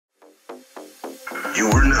You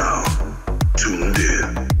are now tuned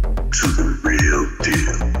in to the real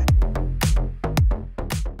deal.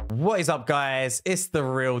 What is up, guys? It's the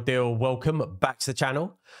real deal. Welcome back to the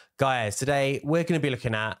channel. Guys, today we're going to be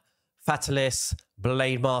looking at Fatalis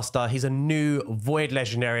Blademaster. He's a new Void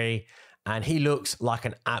Legendary and he looks like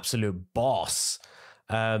an absolute boss.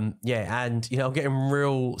 Yeah, and you know, I'm getting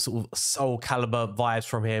real sort of Soul Calibur vibes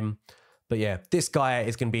from him. But yeah, this guy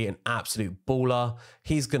is going to be an absolute baller.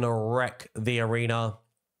 He's going to wreck the arena.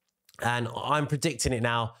 And I'm predicting it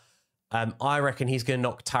now. I reckon he's going to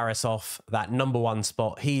knock Taris off that #1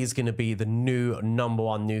 spot. He is going to be the new #1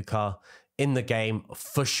 nuker in the game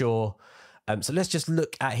for sure. So let's just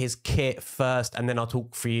look at his kit first, and then I'll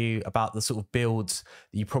talk for you about the sort of builds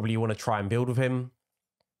that you probably want to try and build with him.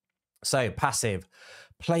 So passive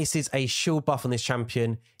places a shield buff on this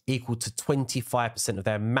champion equal to 25% of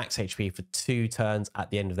their max HP for 2 turns at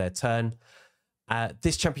the end of their turn.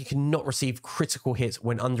 This champion cannot receive critical hits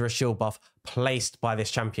when under a shield buff placed by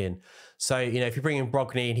this champion. So, you know, if you bring in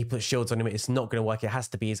Brogni and he puts shields on him, it's not going to work. It has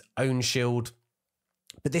to be his own shield.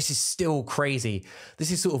 But this is still crazy.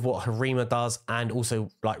 This is sort of what Harima does, and also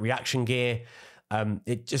like reaction gear.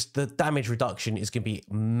 The damage reduction is going to be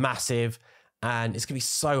massive, and it's going to be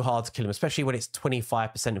so hard to kill him, especially when it's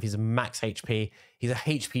 25% of his max HP. He's a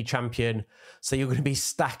HP champion, so you're going to be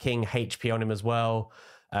stacking HP on him as well.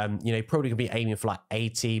 You know, you're probably going to be aiming for like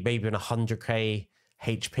 80, maybe even 100k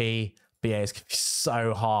HP. But yeah, it's going to be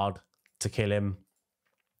so hard to kill him.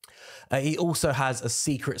 He also has a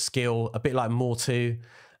secret skill, a bit like Mortu.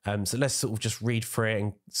 So let's sort of just read through it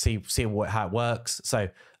and see how it works. So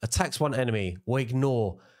attacks one enemy will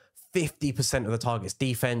ignore 50% of the target's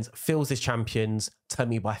defense, fills this champion's turn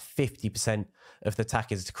me by 50% of the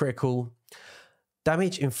attack is critical.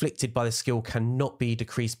 Damage inflicted by the skill cannot be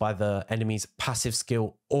decreased by the enemy's passive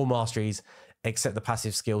skill or masteries, except the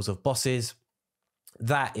passive skills of bosses.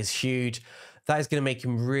 That is huge. That is going to make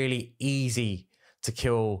him really easy to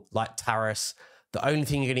kill, like Taris. The only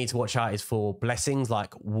thing you're going to need to watch out is for blessings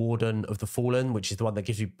like Warden of the Fallen, which is the one that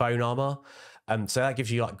gives you bone armor. So that gives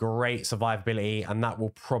you like great survivability, and that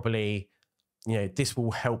will probably, you know, this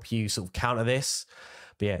will help you sort of counter this.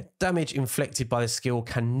 But yeah, damage inflicted by the skill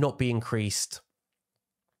cannot be increased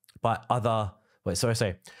by other,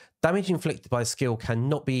 damage inflicted by the skill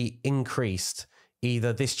cannot be increased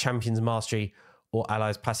either this champion's mastery or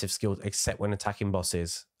allies' passive skills, except when attacking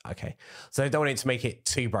bosses. Okay, so I don't want it to make it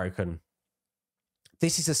too broken.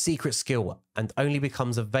 This is a secret skill and only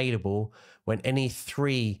becomes available when any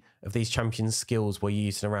 3 of these champions' skills were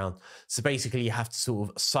used in a round. So basically you have to sort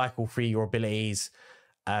of cycle through your abilities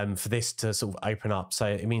for this to sort of open up. So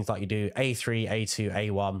it means like you do A3, A2,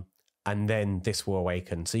 A1, and then this will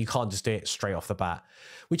awaken. So you can't just do it straight off the bat,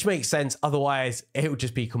 which makes sense. Otherwise it would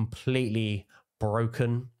just be completely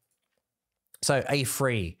broken. So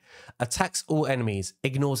A3 attacks all enemies,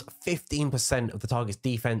 ignores 15% of the target's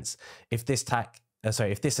defense if this attack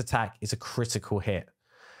is a critical hit.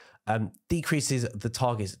 Decreases the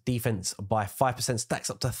target's defense by 5%, stacks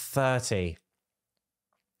up to 30.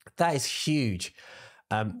 That is huge.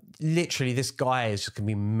 Literally, this guy is just going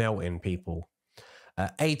to be melting people.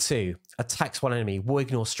 A2 attacks one enemy, will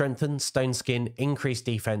ignore strengthen, stone skin, increased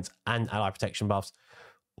defense, and ally protection buffs.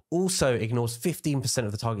 Also ignores 15%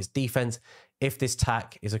 of the target's defense if this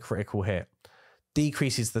attack is a critical hit.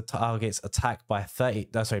 Decreases the target's attack by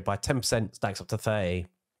 10%, stacks up to 30.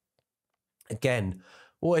 Again,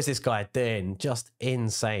 what is this guy doing? Just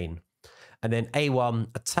insane. And then A1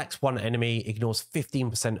 attacks one enemy, ignores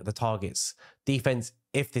 15% of the target's defense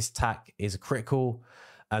if this attack is a critical.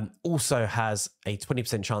 Also has a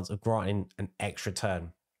 20% chance of granting an extra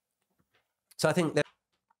turn. So I think that.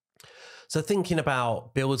 So thinking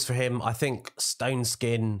about builds for him, I think Stone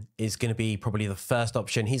Skin is going to be probably the first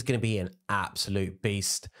option. He's going to be an absolute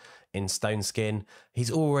beast in Stone Skin. He's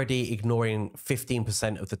already ignoring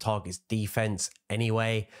 15% of the target's defense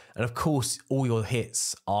anyway. And of course, all your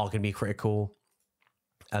hits are going to be critical.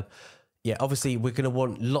 Yeah, obviously, we're going to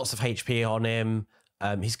want lots of HP on him.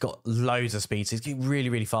 He's got loads of speed, so he's getting really,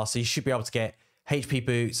 really fast. So you should be able to get HP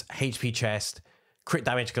boots, HP chest, crit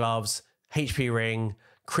damage gloves, HP ring,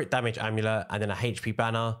 crit damage amulet, and then a HP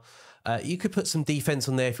banner. You could put some defense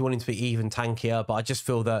on there if you want him to be even tankier, but I just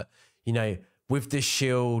feel that, you know, with this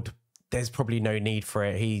shield, there's probably no need for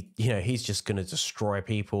it. He's just going to destroy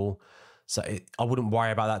people. So I wouldn't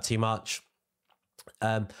worry about that too much.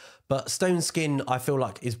 But Stone Skin, I feel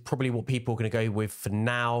like, is probably what people are going to go with for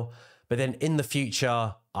now. But then in the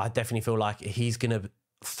future, I definitely feel like he's going to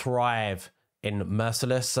thrive in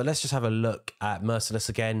Merciless. So let's just have a look at Merciless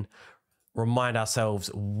again. Remind ourselves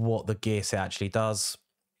what the gear set actually does.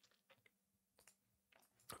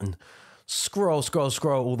 And scroll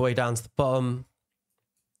all the way down to the bottom.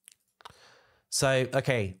 So,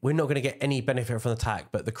 okay, we're not going to get any benefit from the attack,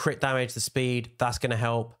 but the crit damage, the speed, that's going to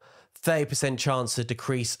help. 30% chance to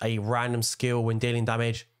decrease a random skill when dealing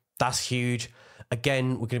damage. That's huge.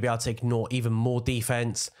 Again, we're going to be able to ignore even more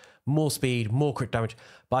defense, more speed, more crit damage.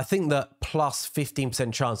 But I think that plus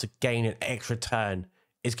 15% chance to gain an extra turn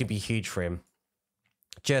is going to be huge for him.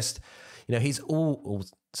 Just, you know, he's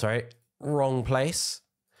wrong place.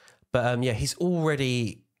 But yeah, he's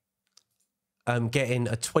already getting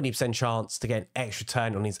a 20% chance to get an extra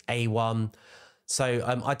turn on his A1.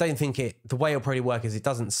 So I don't think the way it'll probably work is it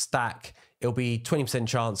doesn't stack. It'll be 20%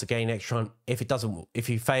 chance to gain extra. If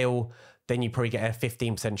you fail, then you probably get a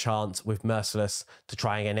 15% chance with Merciless to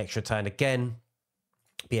try and get an extra turn again.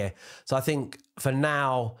 But yeah, so I think for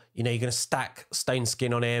now, you know, you're going to stack Stone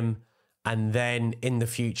Skin on him, and then in the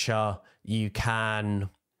future, you can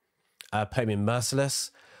put him in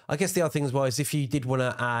Merciless. I guess the other thing as well is if you did want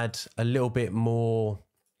to add a little bit more,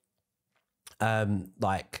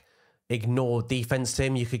 like ignore defense to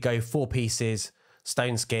him, you could go 4 pieces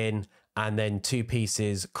Stone Skin and then 2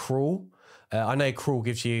 pieces Cruel. I know Cruel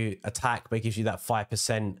gives you attack, but it gives you that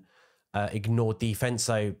 5% ignore defense,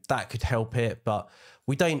 so that could help it. But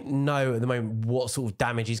we don't know at the moment what sort of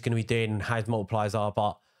damage he's going to be doing and how his multipliers are,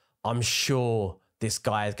 but I'm sure this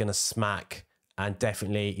guy is going to smack, and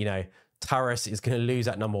definitely, you know, Taurus is going to lose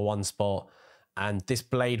that #1 spot, and this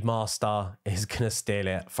Blademaster is going to steal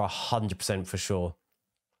it for 100% for sure.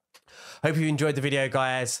 Hope you enjoyed the video,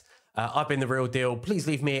 guys. I've been The Real Deal. Please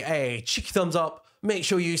leave me a cheeky thumbs up. Make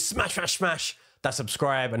sure you smash that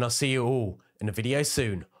subscribe, and I'll see you all in a video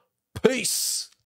soon. Peace!